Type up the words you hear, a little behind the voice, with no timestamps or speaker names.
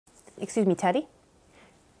Excuse me, Teddy?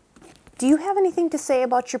 Do you have anything to say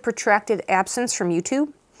about your protracted absence from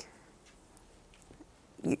YouTube?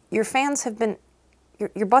 Your fans have been...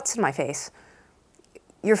 Your butt's in my face.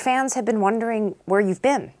 Your fans have been wondering where you've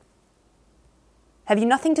been. Have you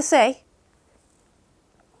nothing to say?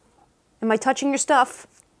 Am I touching your stuff?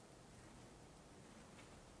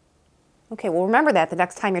 Okay, well remember that the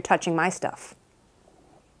next time you're touching my stuff.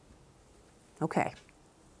 Okay,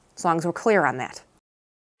 as long as we're clear on that.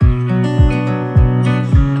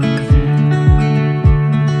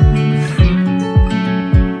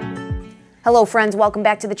 Hello friends, welcome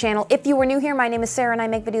back to the channel. If you are new here, my name is Sarah and I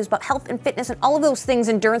make videos about health and fitness and all of those things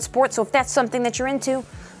endurance sports, so if that's something that you're into,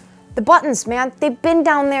 the buttons, man, they've been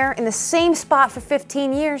down there in the same spot for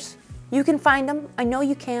 15 years. You can find them, I know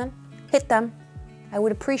you can. Hit them, I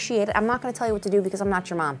would appreciate it. I'm not gonna tell you what to do because I'm not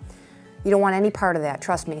your mom. You don't want any part of that,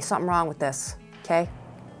 trust me, something wrong with this, okay?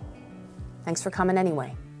 Thanks for coming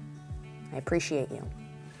anyway. I appreciate you.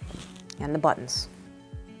 And the buttons,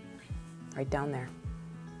 right down there.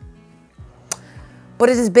 But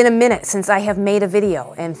it has been a minute since I have made a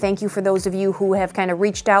video, and thank you for those of you who have kind of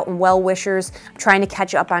reached out and well-wishers. I'm trying to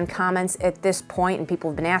catch up on comments at this point, and people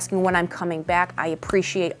have been asking when I'm coming back. I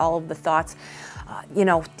appreciate all of the thoughts. You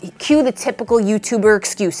know, cue the typical YouTuber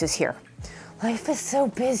excuses here. Life is so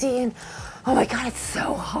busy, and oh my God, it's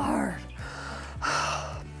so hard.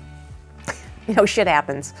 You know, shit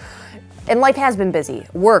happens. And life has been busy.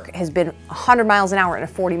 Work has been 100 miles an hour in a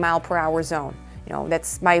 40-mile-per-hour zone. You know,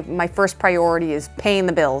 that's my first priority is paying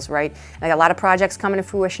the bills, right? And I got a lot of projects coming to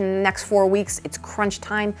fruition in the next 4 weeks. It's crunch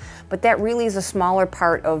time, but that really is a smaller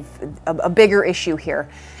part of a bigger issue here.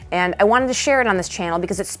 And I wanted to share it on this channel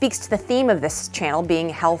because it speaks to the theme of this channel being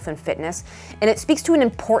health and fitness. And it speaks to an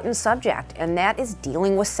important subject, and that is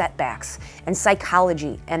dealing with setbacks and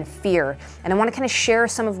psychology and fear. And I want to kind of share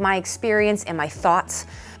some of my experience and my thoughts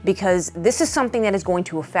because this is something that is going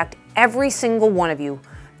to affect every single one of you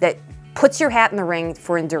that puts your hat in the ring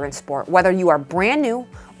for endurance sport, whether you are brand new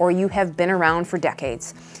or you have been around for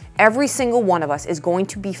decades. Every single one of us is going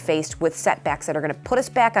to be faced with setbacks that are going to put us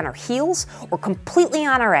back on our heels or completely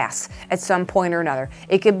on our ass at some point or another.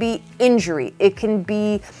 It could be injury, it can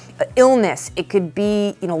be illness, it could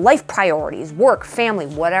be, you know, life priorities, work, family,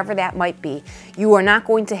 whatever that might be. You are not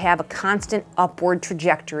going to have a constant upward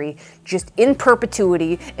trajectory just in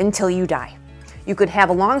perpetuity until you die. You could have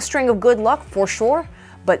a long string of good luck for sure,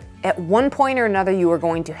 but at one point or another, you are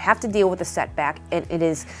going to have to deal with a setback, and it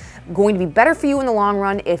is going to be better for you in the long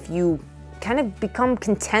run if you kind of become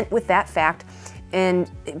content with that fact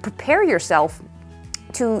and prepare yourself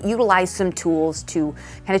to utilize some tools to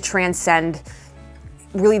kind of transcend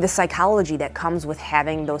really the psychology that comes with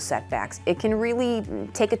having those setbacks. It can really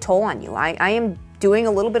take a toll on you. I am doing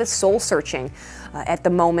a little bit of soul searching at the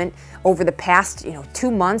moment over the past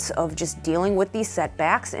 2 months of just dealing with these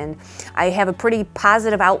setbacks, and I have a pretty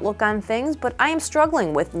positive outlook on things, but I am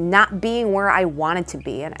struggling with not being where I wanted to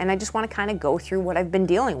be, and I just want to kind of go through what I've been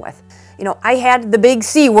dealing with. You know, I had the big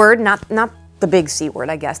C word, not the big C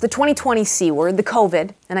word, I guess, the 2020 C word, the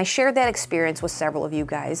COVID, and I shared that experience with several of you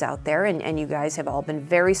guys out there, and you guys have all been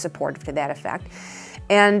very supportive to that effect.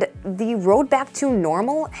 And the road back to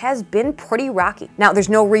normal has been pretty rocky. Now, there's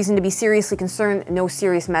no reason to be seriously concerned, no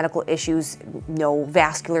serious medical issues, no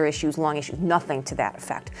vascular issues, lung issues, nothing to that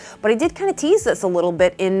effect. But I did kind of tease this a little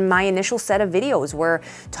bit in my initial set of videos where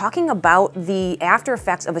talking about the after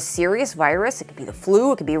effects of a serious virus, it could be the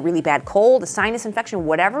flu, it could be a really bad cold, a sinus infection,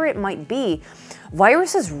 whatever it might be,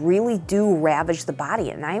 viruses really do ravage the body,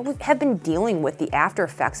 and I have been dealing with the after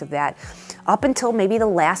effects of that up until maybe the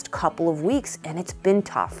last couple of weeks, and it's been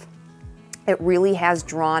tough. It really has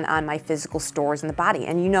drawn on my physical stores in the body.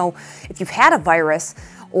 And you know, if you've had a virus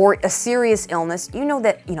or a serious illness, you know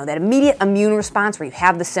that immediate immune response where you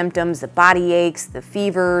have the symptoms, the body aches, the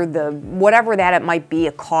fever, the whatever that it might be,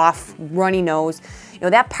 a cough, runny nose,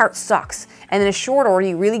 that part sucks. And in a short order,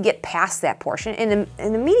 you really get past that portion, and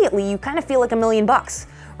immediately you kind of feel like $1 million,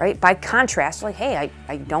 right? By contrast, like, hey,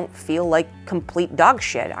 I don't feel like complete dog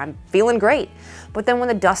shit. I'm feeling great. But then when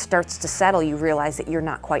the dust starts to settle, you realize that you're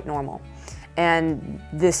not quite normal. And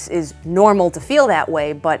this is normal to feel that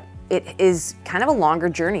way, but it is kind of a longer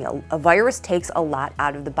journey. A virus takes a lot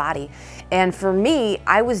out of the body. And for me,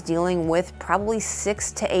 I was dealing with probably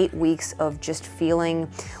 6 to 8 weeks of just feeling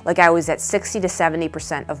like I was at 60 to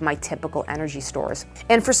 70% of my typical energy stores.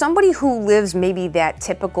 And for somebody who lives maybe that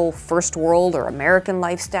typical first world or American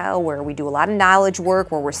lifestyle where we do a lot of knowledge work,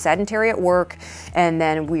 where we're sedentary at work, and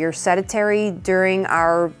then we are sedentary during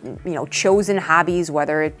our chosen hobbies,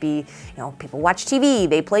 whether it be people watch TV,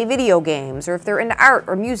 they play video games, or if they're into art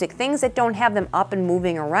or music, things that don't have them up and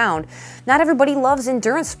moving around. Not everybody loves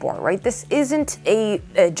endurance sport, right? This isn't a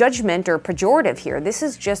judgment or pejorative here. This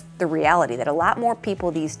is just the reality that a lot more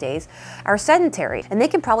people these days are sedentary, and they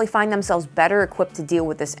can probably find themselves better equipped to deal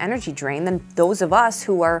with this energy drain than those of us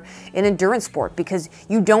who are in endurance sport, because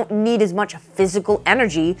you don't need as much physical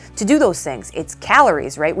energy to do those things. It's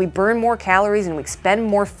calories, right? We burn more calories and we expend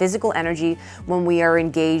more physical energy when we are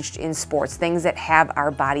engaged in sports, things that have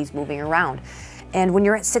our bodies moving around. And when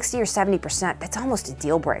you're at 60 or 70%, that's almost a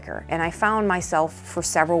deal breaker. And I found myself for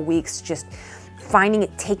several weeks just finding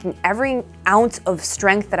it taking every ounce of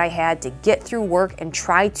strength that I had to get through work and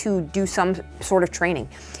try to do some sort of training.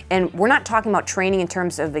 And we're not talking about training in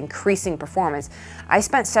terms of increasing performance. I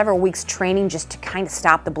spent several weeks training just to kind of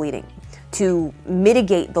stop the bleeding, to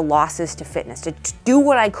mitigate the losses to fitness, to do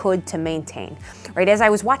what I could to maintain, right? As I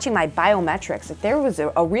was watching my biometrics, there was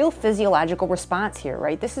a real physiological response here,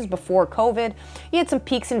 right? This is before COVID. You had some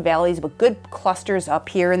peaks and valleys, but good clusters up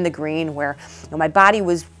here in the green where my body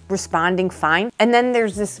was responding fine. And then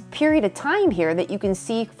there's this period of time here that you can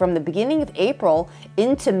see from the beginning of April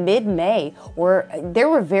into mid-May where there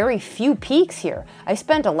were very few peaks here. I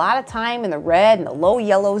spent a lot of time in the red and the low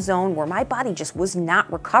yellow zone where my body just was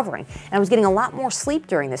not recovering. And I was getting a lot more sleep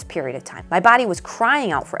during this period of time. My body was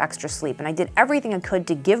crying out for extra sleep, and I did everything I could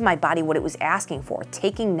to give my body what it was asking for,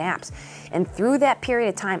 taking naps. And through that period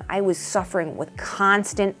of time, I was suffering with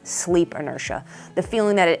constant sleep inertia. The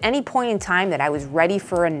feeling that at any point in time that I was ready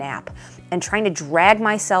for a nap and trying to drag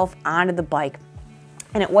myself onto the bike.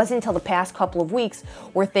 And it wasn't until the past couple of weeks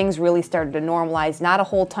where things really started to normalize. Not a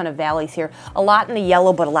whole ton of valleys here. A lot in the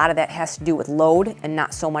yellow, but a lot of that has to do with load and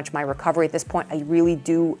not so much my recovery at this point. I really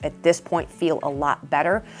do, at this point, feel a lot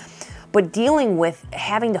better. But dealing with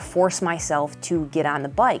having to force myself to get on the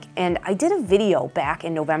bike. And I did a video back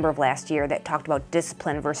in November of last year that talked about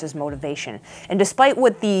discipline versus motivation. And despite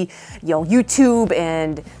what the YouTube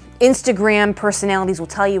and Instagram personalities will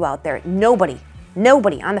tell you out there, nobody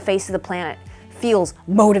on the face of the planet feels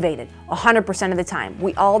motivated 100% of the time.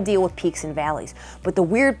 We all deal with peaks and valleys. But the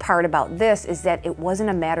weird part about this is that it wasn't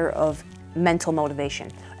a matter of mental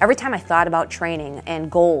motivation. Every time I thought about training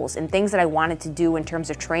and goals and things that I wanted to do in terms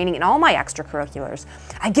of training and all my extracurriculars,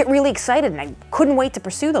 I get really excited and I couldn't wait to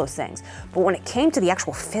pursue those things. But when it came to the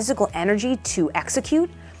actual physical energy to execute,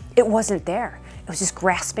 it wasn't there. It was just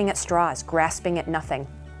grasping at straws, grasping at nothing.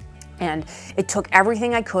 And it took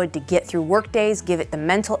everything I could to get through work days, give it the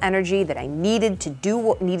mental energy that I needed to do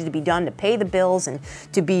what needed to be done to pay the bills and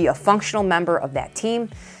to be a functional member of that team,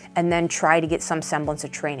 and then try to get some semblance of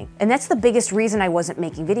training. And that's the biggest reason I wasn't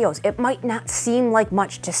making videos. It might not seem like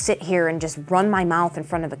much to sit here and just run my mouth in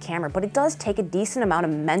front of a camera, but it does take a decent amount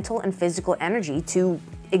of mental and physical energy to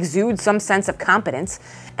exude some sense of competence,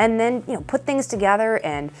 and then put things together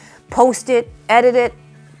and post it, edit it,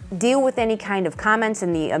 deal with any kind of comments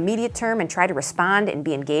in the immediate term and try to respond and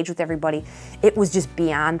be engaged with everybody. It was just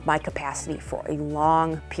beyond my capacity for a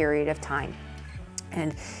long period of time.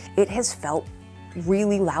 And it has felt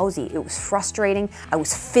really lousy. It was frustrating. I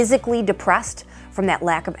was physically depressed from that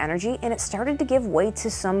lack of energy, and it started to give way to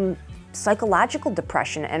some psychological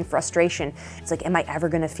depression and frustration. It's like, am I ever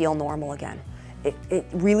going to feel normal again? It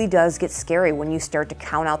really does get scary when you start to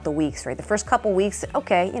count out the weeks, right? The first couple weeks,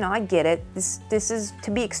 okay, I get it. This is to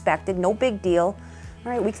be expected, no big deal.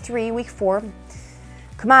 All right, week 3, week 4.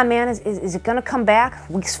 Come on, man, is it gonna come back?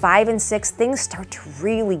 Weeks 5 and 6, things start to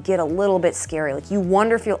really get a little bit scary. Like, you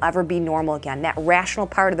wonder if you'll ever be normal again. That rational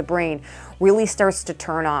part of the brain really starts to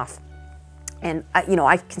turn off. And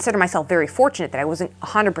I consider myself very fortunate that I wasn't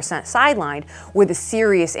 100% sidelined with a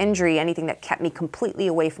serious injury, anything that kept me completely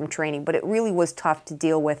away from training. But it really was tough to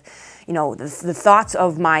deal with, the thoughts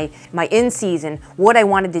of my in-season, what I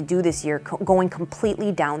wanted to do this year, going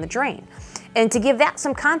completely down the drain. And to give that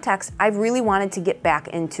some context, I've really wanted to get back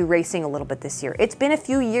into racing a little bit this year. It's been a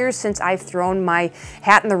few years since I've thrown my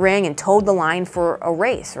hat in the ring and towed the line for a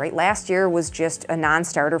race, right? Last year was just a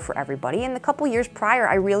non-starter for everybody. And the couple years prior,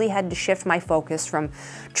 I really had to shift my focus from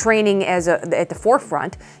training at the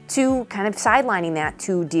forefront to kind of sidelining that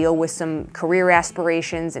to deal with some career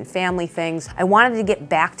aspirations and family things. I wanted to get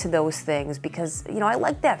back to those things because, I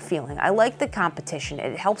like that feeling. I like the competition.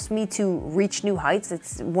 It helps me to reach new heights.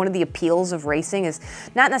 It's one of the appeals of racing, is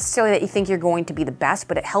not necessarily that you think you're going to be the best,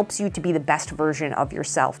 but it helps you to be the best version of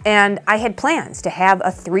yourself. And I had plans to have a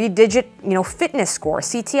 3-digit, fitness score,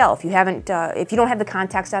 CTL. If you don't have the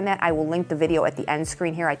context on that, I will link the video at the end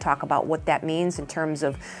screen here. I talk about what that means in terms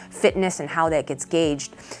of fitness and how that gets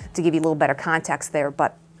gauged to give you a little better context there.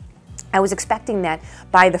 But I was expecting that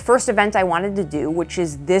by the first event I wanted to do, which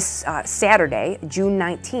is this Saturday, June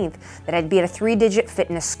 19th, that I'd be at a 3-digit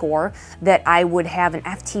fitness score, that I would have an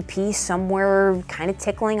FTP somewhere kind of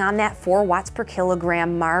tickling on that 4 watts per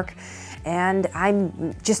kilogram mark. And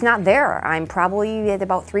I'm just not there. I'm probably at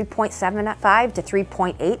about 3.75 to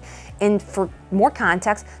 3.8. And for more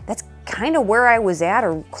context, that's kind of where I was at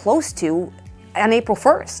or close to on April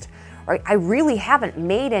 1st. Right? I really haven't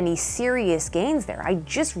made any serious gains there. I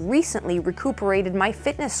just recently recuperated my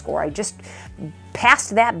fitness score. I just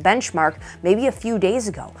passed that benchmark maybe a few days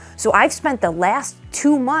ago. So I've spent the last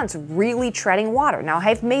 2 months really treading water. Now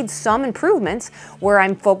I've made some improvements where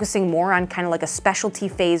I'm focusing more on kind of like a specialty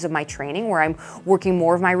phase of my training, where I'm working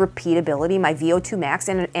more of my repeatability, my VO2 max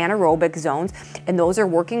and anaerobic zones, and those are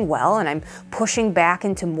working well, and I'm pushing back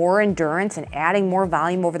into more endurance and adding more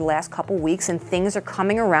volume over the last couple weeks, and things are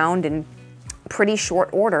coming around in pretty short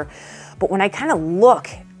order. But when I kind of look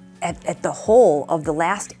at the whole of the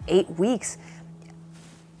last 8 weeks,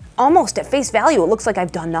 almost at face value, it looks like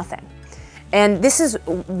I've done nothing. And this is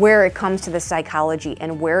where it comes to the psychology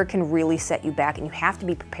and where it can really set you back, and you have to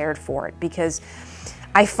be prepared for it, because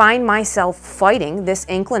I find myself fighting this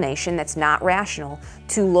inclination that's not rational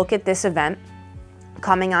to look at this event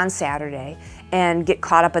coming on Saturday and get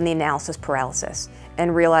caught up in the analysis paralysis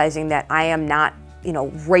and realizing that I am not,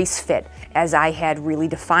 race fit as I had really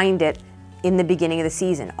defined it in the beginning of the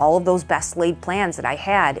season. All of those best laid plans that I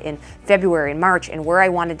had in February and March, and where I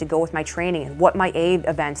wanted to go with my training and what my A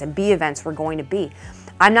events and B events were going to be,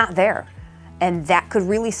 I'm not there. And that could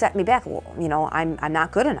really set me back. Well, I'm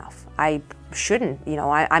not good enough. I shouldn't,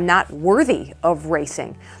 I'm not worthy of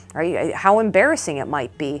racing, right? How embarrassing it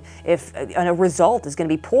might be if a result is going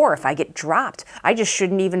to be poor if I get dropped. I just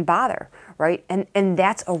shouldn't even bother, right? And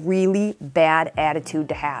that's a really bad attitude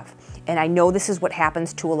to have. And I know this is what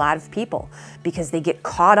happens to a lot of people, because they get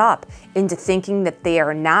caught up into thinking that they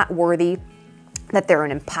are not worthy, that they're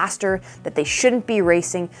an imposter, that they shouldn't be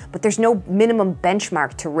racing, but there's no minimum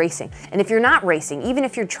benchmark to racing. And if you're not racing, even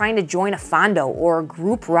if you're trying to join a fondo or a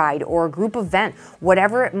group ride or a group event,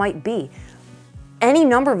 whatever it might be, any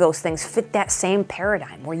number of those things fit that same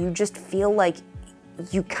paradigm where you just feel like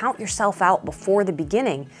you count yourself out before the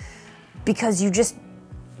beginning because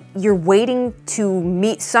you're waiting to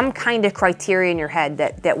meet some kind of criteria in your head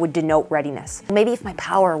that would denote readiness. Maybe if my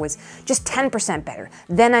power was just 10% better,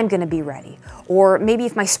 then I'm gonna be ready. Or maybe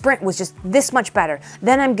if my sprint was just this much better,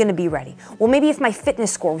 then I'm gonna be ready. Well, maybe if my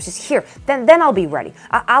fitness score was just here, then I'll be ready.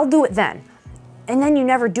 I'll do it then. And then you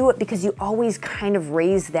never do it because you always kind of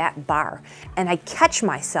raise that bar. And I catch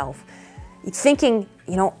myself thinking,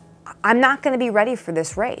 I'm not gonna be ready for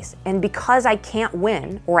this race. And because I can't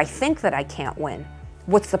win, or I think that I can't win,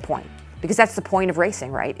 what's the point? Because that's the point of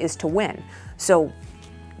racing, right? Is to win. So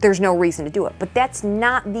there's no reason to do it. But that's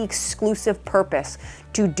not the exclusive purpose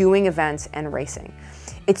to doing events and racing.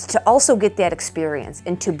 It's to also get that experience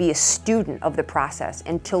and to be a student of the process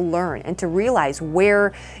and to learn and to realize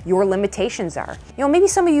where your limitations are. Maybe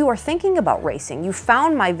some of you are thinking about racing. You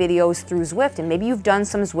found my videos through Zwift, and maybe you've done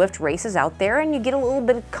some Zwift races out there and you get a little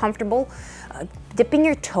bit comfortable dipping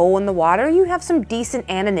your toe in the water. You have some decent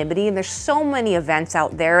anonymity, and there's so many events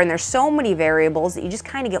out there and there's so many variables that you just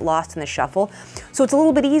kind of get lost in the shuffle. So it's a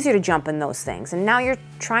little bit easier to jump in those things. And now you're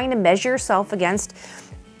trying to measure yourself against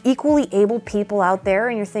equally able people out there,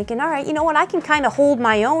 and you're thinking, all right, you know what, I can kind of hold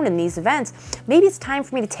my own in these events. Maybe it's time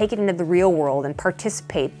for me to take it into the real world and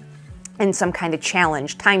participate in some kind of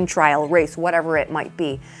challenge, time trial, race, whatever it might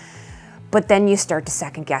be. But then you start to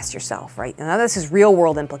second guess yourself, right? Now this is real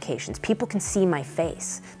world implications. People can see my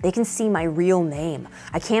face. They can see my real name.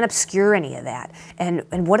 I can't obscure any of that.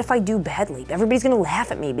 And what if I do badly? Everybody's gonna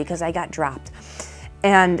laugh at me because I got dropped.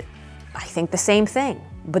 And I think the same thing.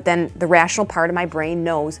 But then the rational part of my brain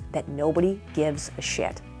knows that nobody gives a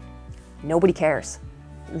shit. Nobody cares.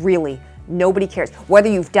 Really, nobody cares. Whether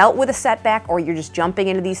you've dealt with a setback or you're just jumping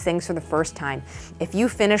into these things for the first time, if you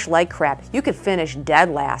finish like crap, you could finish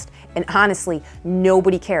dead last. And honestly,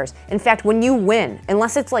 nobody cares. In fact, when you win,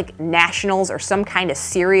 unless it's like nationals or some kind of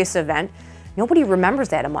serious event, nobody remembers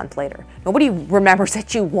that a month later. Nobody remembers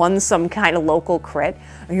that you won some kind of local crit.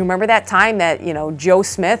 You remember that time that, Joe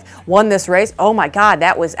Smith won this race? Oh my God,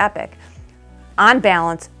 that was epic. On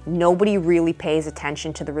balance, nobody really pays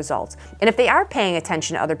attention to the results. And if they are paying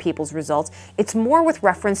attention to other people's results, it's more with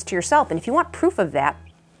reference to yourself. And if you want proof of that,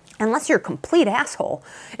 unless you're a complete asshole,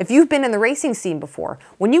 if you've been in the racing scene before,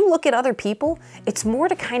 when you look at other people, it's more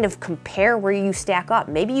to kind of compare where you stack up.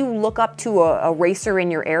 Maybe you look up to a racer in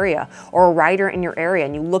your area or a rider in your area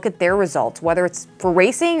and you look at their results, whether it's for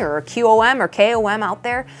racing or a QOM or KOM out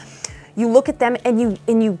there. You look at them and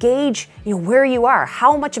you gauge, where you are.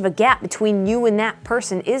 How much of a gap between you and that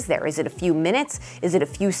person is there? Is it a few minutes? Is it a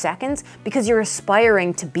few seconds? Because you're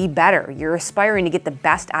aspiring to be better. You're aspiring to get the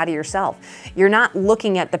best out of yourself. You're not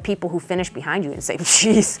looking at the people who finish behind you and say,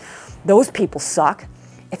 geez, those people suck.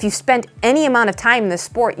 If you've spent any amount of time in this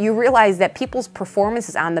sport, you realize that people's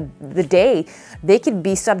performances on the day, they could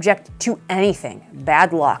be subject to anything.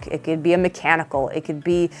 Bad luck, it could be a mechanical, it could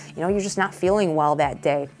be, you're just not feeling well that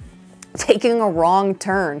day. Taking a wrong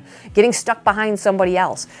turn, getting stuck behind somebody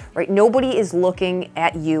else, right? Nobody is looking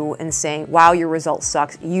at you and saying, wow, your result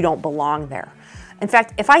sucks, you don't belong there. In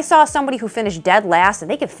fact, if I saw somebody who finished dead last and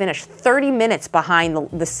they could finish 30 minutes behind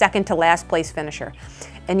the second to last place finisher,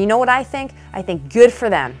 and you know what I think? I think good for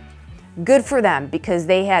them. Good for them, because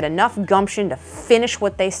they had enough gumption to finish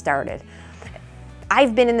what they started.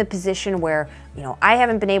 I've been in the position where, I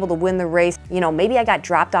haven't been able to win the race. Maybe I got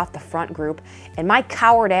dropped off the front group and my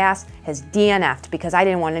coward ass has DNF'd because I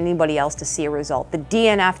didn't want anybody else to see a result. The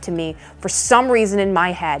DNF to me, for some reason in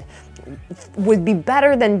my head, would be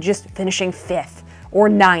better than just finishing 5th or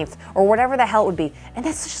 9th or whatever the hell it would be. And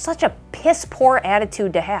that's just such a piss poor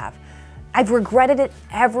attitude to have. I've regretted it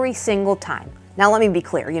every single time. Now let me be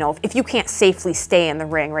clear, if you can't safely stay in the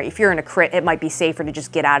ring, right? If you're in a crit, it might be safer to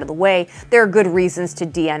just get out of the way. There are good reasons to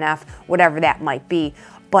DNF, whatever that might be.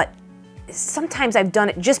 But sometimes I've done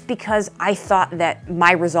it just because I thought that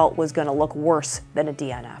my result was gonna look worse than a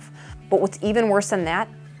DNF. But what's even worse than that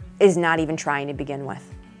is not even trying to begin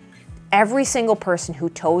with. Every single person who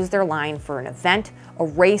toes their line for an event, a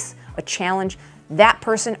race, a challenge, that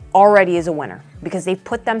person already is a winner because they've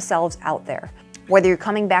put themselves out there. Whether you're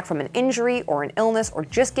coming back from an injury or an illness or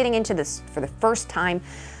just getting into this for the first time,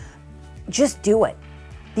 just do it.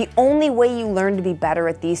 The only way you learn to be better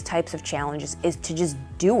at these types of challenges is to just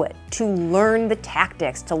do it, to learn the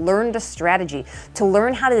tactics, to learn the strategy, to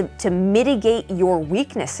learn how to mitigate your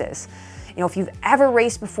weaknesses. If you've ever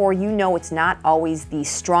raced before, it's not always the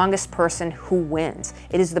strongest person who wins.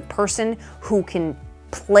 It is the person who can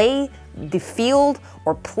play the field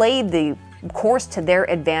or play the course to their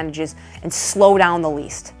advantages and slow down the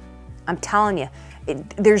least. I'm telling you,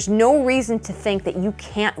 there's no reason to think that you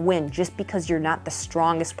can't win just because you're not the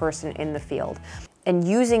strongest person in the field. And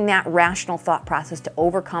using that rational thought process to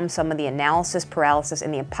overcome some of the analysis paralysis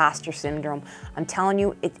and the imposter syndrome, I'm telling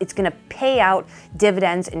you, it's gonna pay out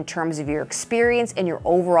dividends in terms of your experience and your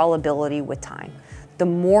overall ability with time. The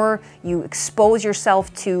more you expose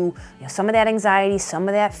yourself to some of that anxiety, some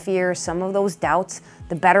of that fear, some of those doubts,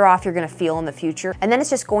 the better off you're gonna feel in the future. And then it's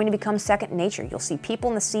just going to become second nature. You'll see people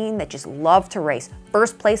in the scene that just love to race.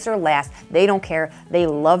 First place or last, they don't care. They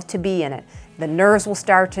love to be in it. The nerves will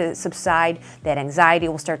start to subside. That anxiety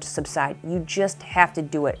will start to subside. You just have to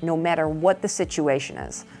do it no matter what the situation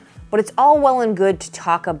is. But it's all well and good to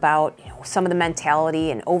talk about some of the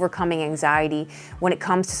mentality and overcoming anxiety when it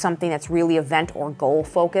comes to something that's really event or goal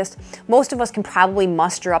focused. Most of us can probably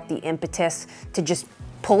muster up the impetus to just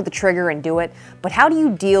pull the trigger and do it. But how do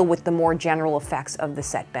you deal with the more general effects of the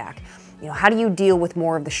setback? How do you deal with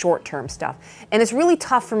more of the short-term stuff? And it's really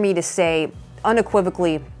tough for me to say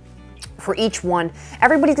unequivocally for each one.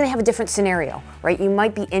 Everybody's gonna have a different scenario, right? You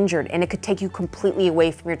might be injured and it could take you completely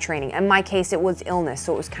away from your training. In my case, it was illness,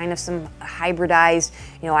 so it was kind of some hybridized,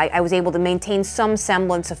 I was able to maintain some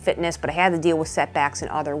semblance of fitness, but I had to deal with setbacks in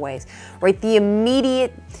other ways, right? The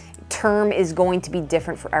immediate term is going to be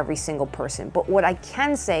different for every single person. But what I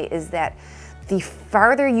can say is that the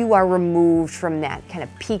farther you are removed from that kind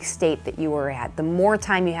of peak state that you were at, the more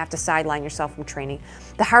time you have to sideline yourself from training,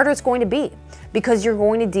 the harder it's going to be, because you're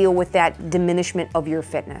going to deal with that diminishment of your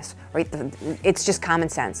fitness, right? It's just common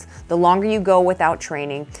sense. The longer you go without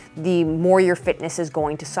training, the more your fitness is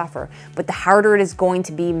going to suffer. But the harder it is going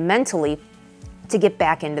to be mentally to get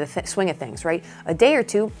back into the swing of things, right? A day or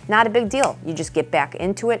two, not a big deal. You just get back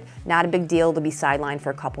into it, not a big deal to be sidelined for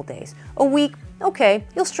a couple days. A week, okay,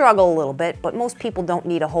 you'll struggle a little bit, but most people don't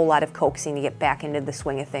need a whole lot of coaxing to get back into the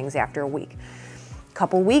swing of things after a week.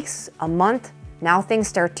 Couple weeks, a month, now things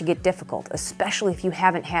start to get difficult, especially if you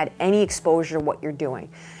haven't had any exposure to what you're doing.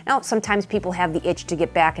 Now, sometimes people have the itch to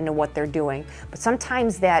get back into what they're doing, but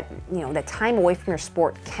sometimes that, that time away from your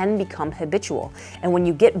sport can become habitual. And when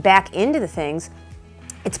you get back into the things,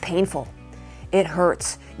 it's painful. It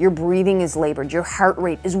hurts. Your breathing is labored. Your heart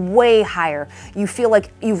rate is way higher. You feel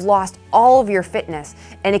like you've lost all of your fitness,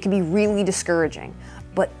 and it can be really discouraging.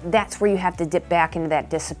 But that's where you have to dip back into that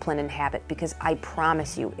discipline and habit, because I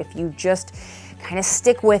promise you, if you just kind of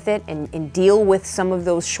stick with it and deal with some of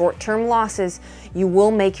those short-term losses, you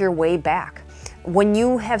will make your way back. When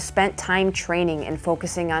you have spent time training and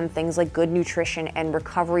focusing on things like good nutrition and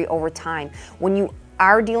recovery over time, when you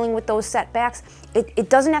are dealing with those setbacks, it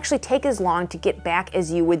doesn't actually take as long to get back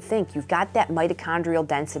as you would think. You've got that mitochondrial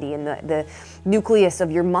density, and the nucleus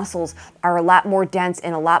of your muscles are a lot more dense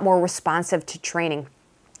and a lot more responsive to training.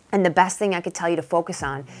 And the best thing I could tell you to focus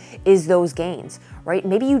on is those gains, right?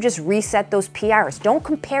 Maybe you just reset those PRs. Don't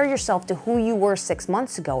compare yourself to who you were 6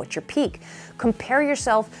 months ago at your peak. Compare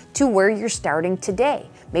yourself to where you're starting today.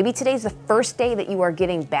 Maybe today's the first day that you are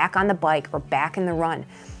getting back on the bike or back in the run.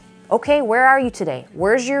 Okay, where are you today?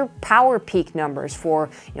 Where's your power peak numbers for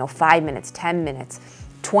 5 minutes, 10 minutes,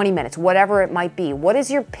 20 minutes, whatever it might be? What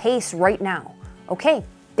is your pace right now? Okay,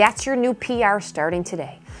 that's your new PR starting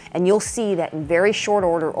today. And you'll see that in very short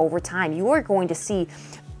order over time, you are going to see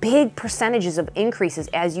big percentages of increases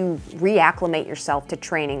as you reacclimate yourself to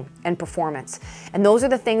training and performance. And those are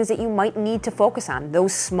the things that you might need to focus on,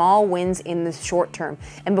 those small wins in the short term.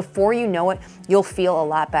 And before you know it, you'll feel a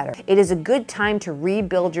lot better. It is a good time to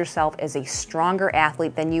rebuild yourself as a stronger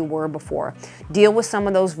athlete than you were before. Deal with some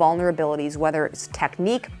of those vulnerabilities, whether it's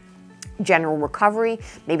technique, general recovery,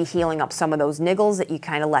 maybe healing up some of those niggles that you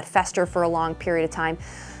kind of let fester for a long period of time.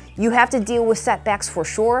 You have to deal with setbacks for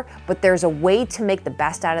sure, but there's a way to make the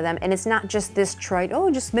best out of them. And it's not just this trite,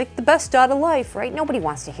 oh, just make the best out of life, right? Nobody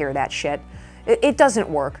wants to hear that shit. It doesn't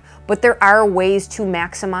work, but there are ways to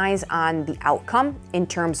maximize on the outcome in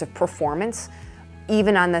terms of performance,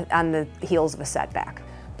 even on the heels of a setback.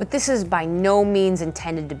 But this is by no means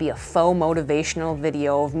intended to be a faux motivational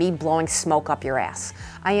video of me blowing smoke up your ass.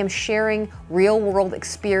 I am sharing real world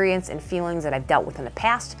experience and feelings that I've dealt with in the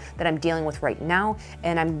past, that I'm dealing with right now,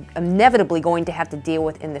 and I'm inevitably going to have to deal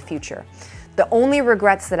with in the future. The only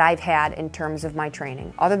regrets that I've had in terms of my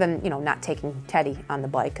training, other than not taking Teddy on the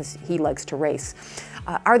bike because he likes to race,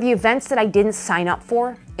 are the events that I didn't sign up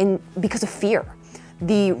for because of fear.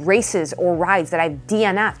 The races or rides that I've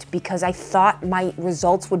DNF'd because I thought my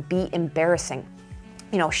results would be embarrassing.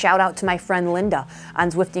 Shout out to my friend Linda on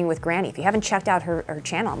Zwifting with Granny. If you haven't checked out her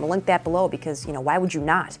channel, I'm gonna link that below because, why would you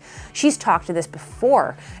not? She's talked to this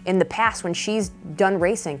before in the past when she's done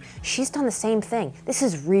racing. She's done the same thing. This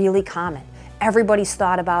is really common. Everybody's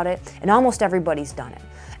thought about it and almost everybody's done it.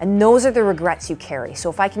 And those are the regrets you carry. So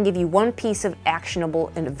if I can give you one piece of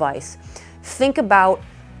actionable advice, think about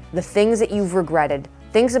the things that you've regretted.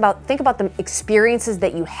 Think about the experiences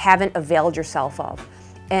that you haven't availed yourself of,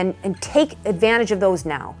 and take advantage of those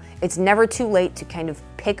now. It's never too late to kind of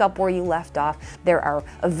pick up where you left off. There are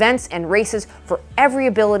events and races for every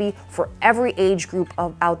ability, for every age group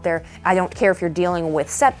out there. I don't care if you're dealing with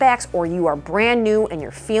setbacks or you are brand new and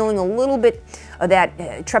you're feeling a little bit of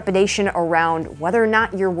that trepidation around whether or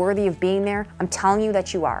not you're worthy of being there. I'm telling you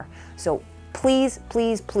that you are. So please,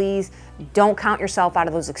 please, please don't count yourself out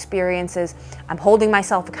of those experiences. I'm holding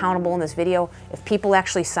myself accountable in this video. If people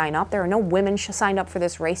actually sign up, there are no women signed up for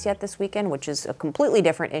this race yet this weekend, which is a completely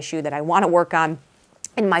different issue that I want to work on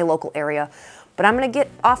in my local area. But I'm going to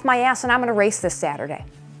get off my ass and I'm going to race this Saturday.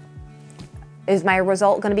 Is my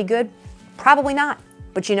result going to be good? Probably not.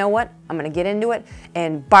 But you know what? I'm going to get into it,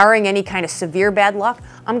 and barring any kind of severe bad luck,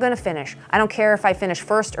 I'm going to finish. I don't care if I finish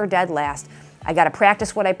first or dead last. I got to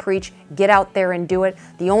practice what I preach, get out there and do it.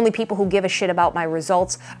 The only people who give a shit about my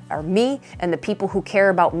results are me and the people who care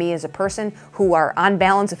about me as a person, who are on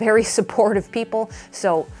balance very supportive people.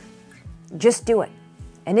 So just do it.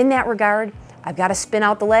 And in that regard, I've got to spin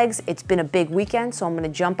out the legs. It's been a big weekend, so I'm going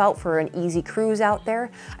to jump out for an easy cruise out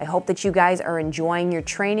there. I hope that you guys are enjoying your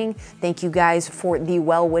training. Thank you guys for the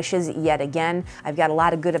well wishes yet again. I've got a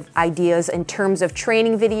lot of good ideas in terms of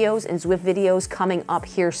training videos and Zwift videos coming up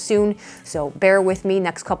here soon, so bear with me.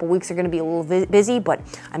 Next couple weeks are going to be a little busy, but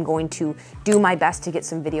I'm going to do my best to get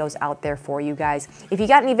some videos out there for you guys. If you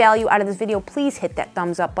got any value out of this video, please hit that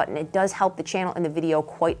thumbs up button. It does help the channel and the video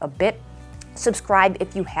quite a bit. Subscribe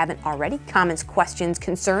if you haven't already. Comments, questions,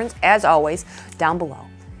 concerns, as always, down below.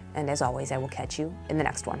 And as always, I will catch you in the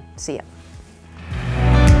next one. See ya.